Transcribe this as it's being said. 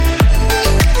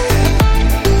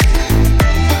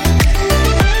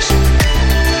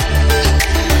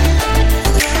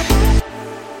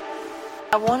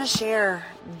share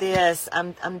this.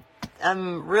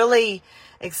 I'm really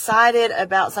excited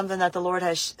about something that the Lord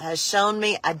has shown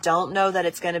me. I don't know that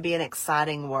it's going to be an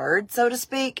exciting word, so to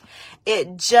speak.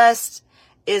 It just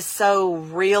is so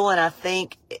real, and I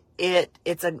think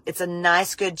it's a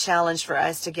nice, good challenge for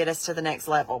us to get us to the next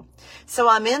level. So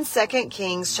I'm in 2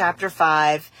 Kings chapter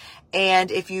 5,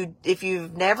 and if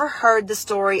you've never heard the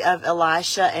story of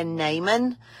Elisha and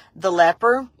Naaman, the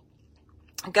leper,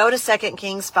 go to 2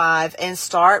 Kings 5 and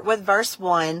start with verse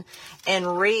 1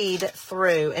 and read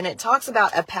through. And it talks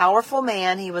about a powerful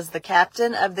man. He was the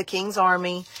captain of the king's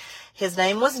army. His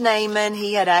name was Naaman.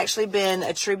 He had actually been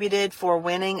attributed for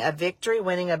winning a victory,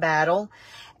 winning a battle.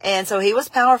 And so he was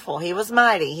powerful. He was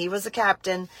mighty. He was a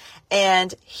captain,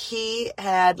 and he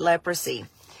had leprosy.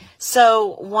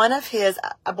 So one of his,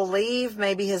 I believe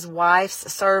maybe his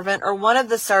wife's servant or one of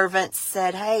the servants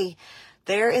said, "Hey,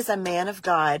 there is a man of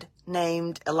God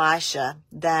named Elisha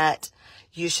that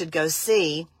you should go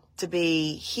see to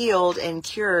be healed and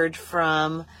cured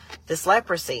from this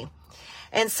leprosy."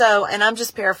 And I'm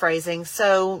just paraphrasing.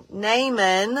 So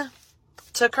Naaman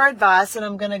took her advice, and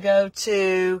I'm going to go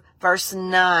to verse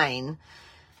 9.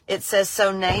 It says,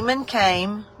 "So Naaman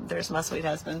came." There's my sweet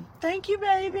husband. Thank you,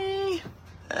 baby.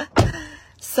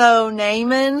 So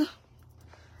Naaman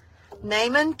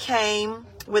came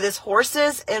with his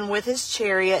horses and with his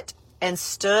chariot and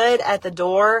stood at the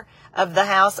door of the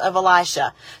house of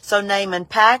Elisha. So Naaman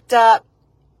packed up.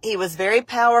 He was very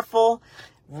powerful,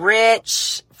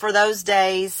 rich for those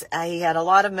days. He had a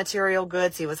lot of material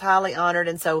goods. He was highly honored.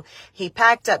 And so he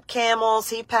packed up camels.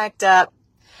 He packed up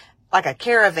like a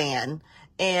caravan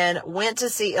and went to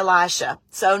see Elisha.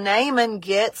 So Naaman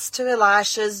gets to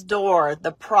Elisha's door,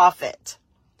 the prophet.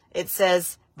 It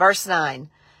says, verse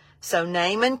 9, "So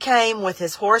Naaman came with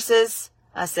his horses,"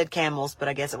 I said camels, but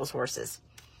I guess it was horses,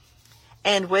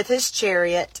 "and with his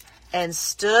chariot, and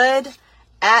stood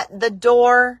at the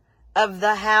door of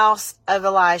the house of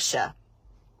Elisha."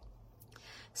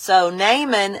 So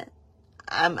Naaman,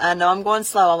 I know I'm going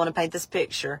slow. I want to paint this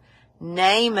picture.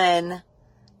 Naaman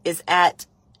is at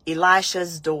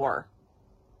Elisha's door.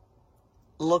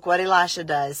 Look what Elisha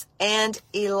does. "And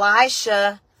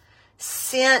Elisha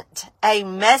sent a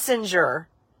messenger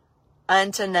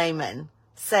unto Naaman,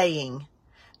 saying,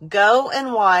 Go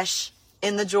and wash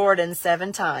in the Jordan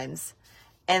 7 times,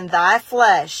 and thy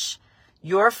flesh,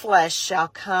 your flesh shall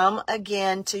come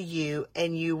again to you,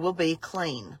 and you will be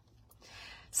clean."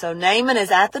 So Naaman is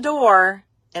at the door,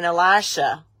 and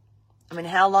Elisha,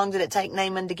 how long did it take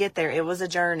Naaman to get there? It was a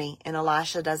journey, and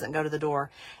Elisha doesn't go to the door.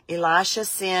 Elisha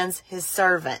sends his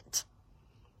servant.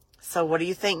 So what do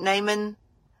you think Naaman's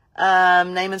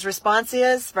response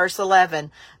is? Verse 11,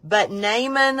 "But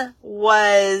Naaman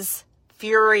was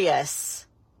furious,"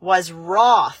 was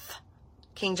wroth,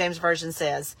 King James Version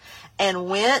says, "and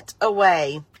went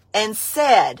away and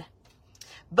said,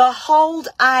 Behold,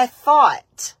 I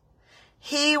thought,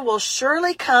 he will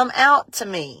surely come out to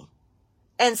me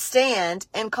and stand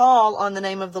and call on the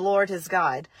name of the Lord his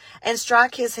God and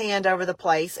strike his hand over the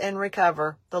place and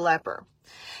recover the leper."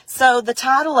 So the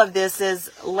title of this is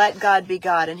Let God Be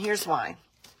God, and here's why.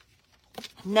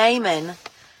 Naaman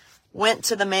went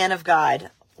to the man of God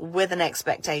with an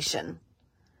expectation.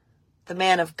 The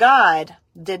man of God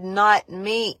did not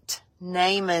meet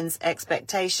Naaman's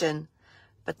expectation,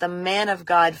 but the man of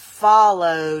God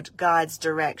followed God's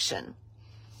direction.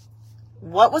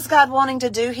 What was God wanting to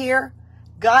do here?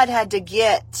 God had to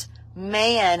get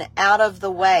man out of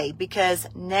the way because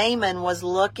Naaman was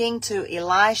looking to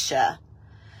Elisha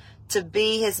to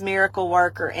be his miracle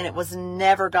worker, and it was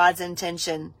never God's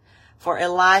intention for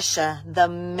Elisha, the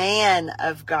man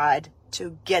of God,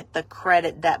 to get the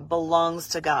credit that belongs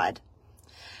to God.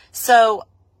 So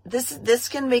this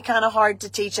can be kind of hard to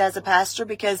teach as a pastor,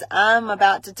 because I'm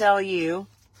about to tell you,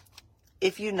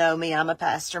 if you know me, I'm a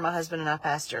pastor. My husband and I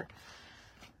pastor.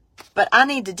 But I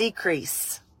need to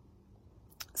decrease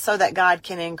so that God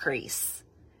can increase.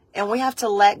 And we have to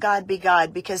let God be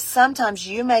God, because sometimes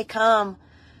you may come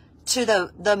to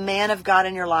the man of God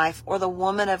in your life or the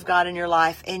woman of God in your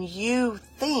life, and you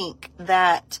think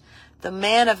that the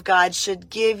man of God should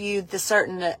give you the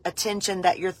certain attention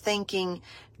that you're thinking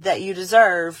that you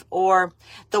deserve, or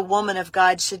the woman of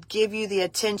God should give you the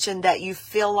attention that you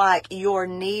feel like your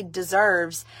need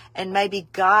deserves, and maybe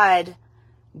God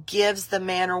gives the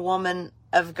man or woman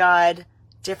of God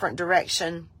different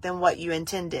direction than what you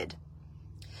intended.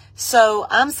 So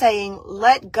I'm saying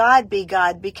let God be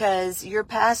God, because your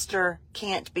pastor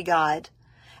can't be God,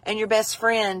 and your best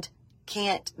friend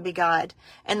can't be God,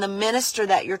 and the minister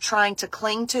that you're trying to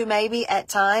cling to maybe at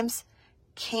times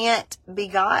can't be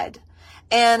God,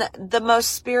 and the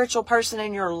most spiritual person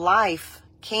in your life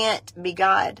can't be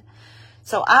God.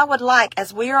 So I would like,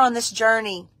 as we are on this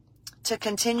journey to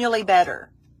continually better,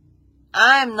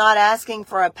 I am not asking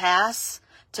for a pass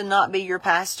to not be your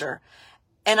pastor.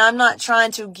 And I'm not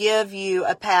trying to give you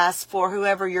a pass for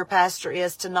whoever your pastor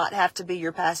is to not have to be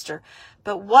your pastor.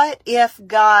 But what if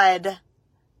God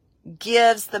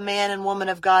gives the man and woman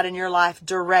of God in your life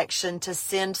direction to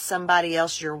send somebody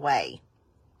else your way?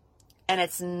 And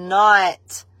it's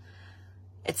not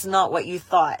what you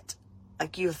thought.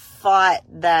 Like you thought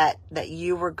that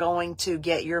you were going to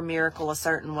get your miracle a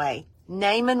certain way.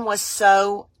 Naaman was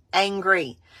so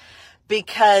angry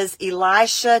because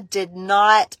Elisha did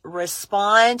not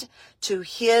respond to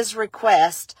his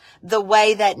request the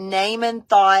way that Naaman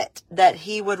thought that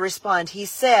he would respond. He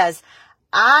says,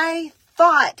 I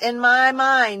thought in my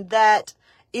mind that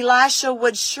Elisha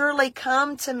would surely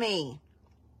come to me.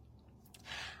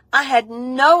 I had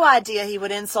no idea he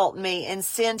would insult me and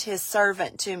send his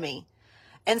servant to me.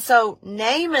 And so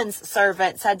Naaman's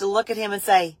servants had to look at him and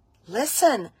say,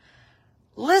 listen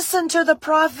to the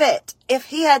prophet. If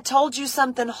he had told you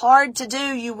something hard to do,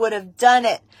 you would have done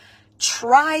it.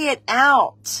 Try it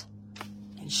out.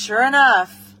 And sure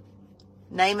enough,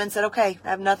 Naaman said, okay, I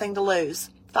have nothing to lose.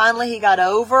 Finally, he got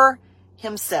over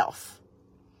himself.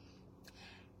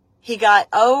 He got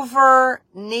over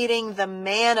needing the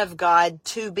man of God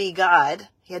to be God.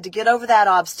 He had to get over that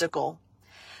obstacle.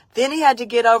 Then he had to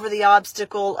get over the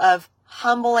obstacle of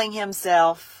humbling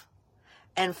himself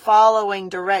and following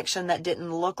direction that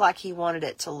didn't look like he wanted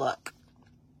it to look.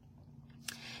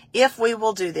 If we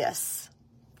will do this,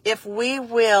 if we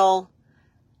will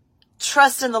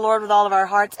trust in the Lord with all of our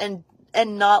hearts and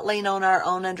not lean on our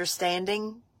own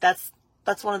understanding, that's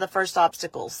one of the first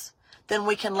obstacles. Then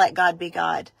we can let God be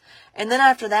God. And then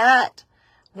after that,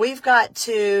 we've got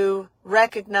to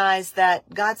recognize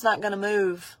that God's not going to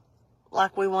move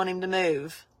like we want him to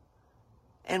move.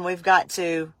 And we've got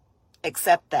to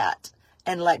accept that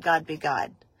and let God be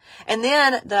God. And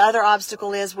then the other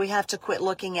obstacle is we have to quit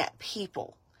looking at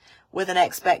people with an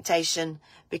expectation,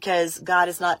 because God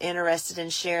is not interested in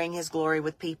sharing his glory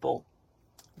with people.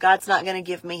 God's not going to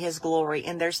give me his glory.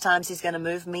 And there's times he's going to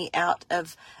move me out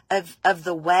of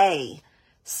the way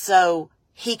so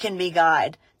he can be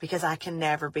God, because I can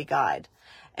never be God.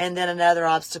 And then another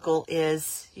obstacle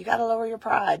is you got to lower your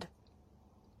pride.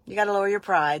 You got to lower your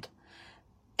pride.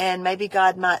 And maybe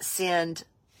God might send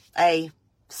a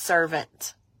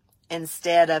servant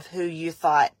instead of who you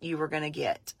thought you were going to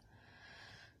get.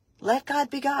 Let God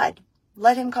be God.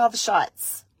 Let him call the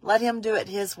shots. Let him do it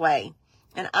his way.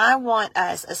 And I want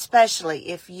us, especially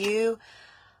if you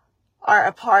are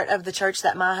a part of the church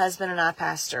that my husband and I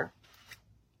pastor,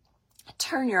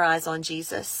 turn your eyes on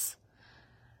Jesus.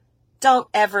 Don't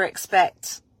ever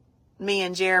expect me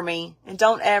and Jeremy, and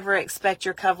don't ever expect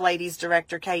your Cove Ladies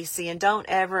director, Casey, and don't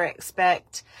ever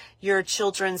expect your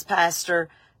children's pastor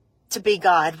to be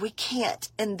God. We can't.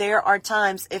 And there are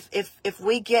times if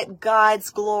we get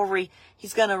God's glory,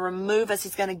 he's going to remove us.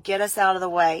 He's going to get us out of the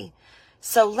way.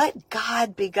 So let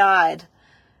God be God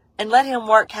and let him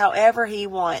work however he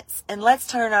wants. And let's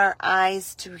turn our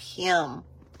eyes to him.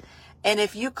 And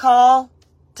if you call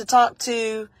to talk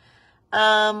to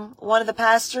one of the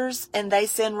pastors and they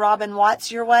send Robin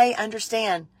Watts your way,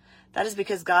 understand that is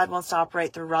because God wants to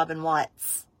operate through Robin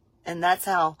Watts. And that's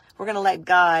how we're going to let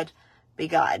God be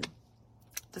God.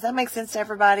 Does that make sense to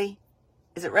everybody?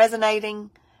 Is it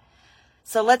resonating?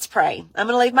 So let's pray. I'm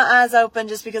going to leave my eyes open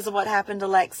just because of what happened to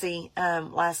Lexi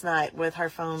last night with her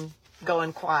phone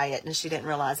going quiet and she didn't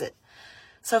realize it.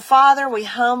 So Father, we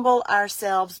humble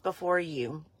ourselves before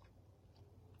you.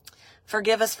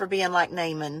 Forgive us for being like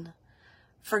Naaman.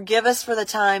 Forgive us for the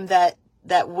time that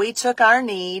we took our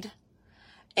need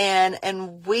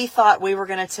and we thought we were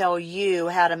going to tell you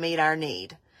how to meet our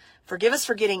need. Forgive us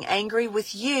for getting angry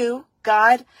with you,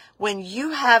 God, when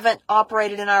you haven't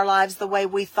operated in our lives the way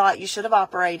we thought you should have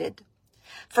operated.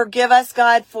 Forgive us,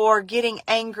 God, for getting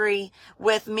angry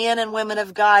with men and women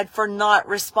of God for not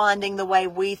responding the way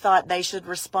we thought they should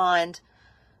respond.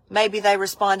 Maybe they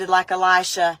responded like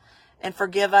Elisha. And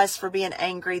forgive us for being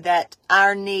angry that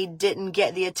our need didn't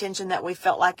get the attention that we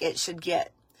felt like it should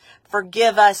get.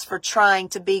 Forgive us for trying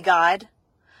to be God.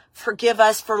 Forgive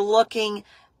us for looking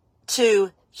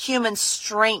to human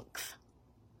strength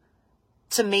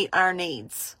to meet our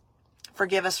needs.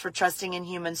 Forgive us for trusting in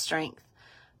human strength.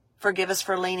 Forgive us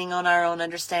for leaning on our own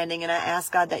understanding. And I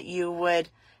ask, God, that you would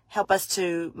help us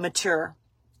to mature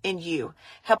in you.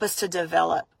 Help us to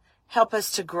develop. Help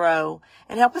us to grow.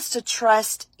 And help us to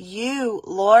trust you,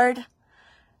 Lord.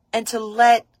 And to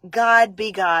let God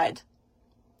be God.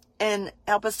 And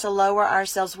help us to lower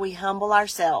ourselves. We humble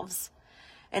ourselves.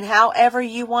 And however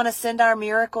you want to send our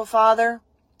miracle, Father,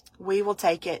 we will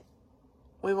take it.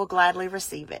 We will gladly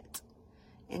receive it.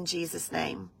 In Jesus'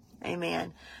 name,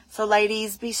 amen. So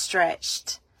ladies, be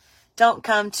stretched. Don't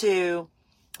come to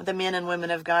the men and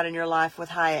women of God in your life with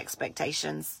high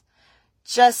expectations.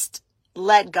 Just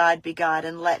let God be God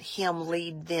and let Him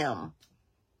lead them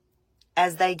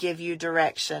as they give you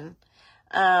direction.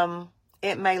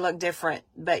 It may look different,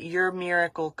 but your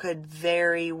miracle could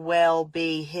very well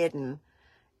be hidden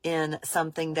in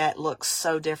something that looks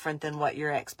so different than what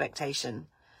your expectation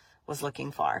was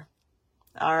looking for.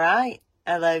 All right.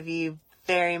 I love you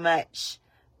very much.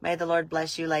 May the Lord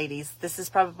bless you, ladies. This is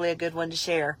probably a good one to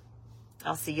share.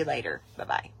 I'll see you later.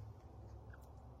 Bye-bye.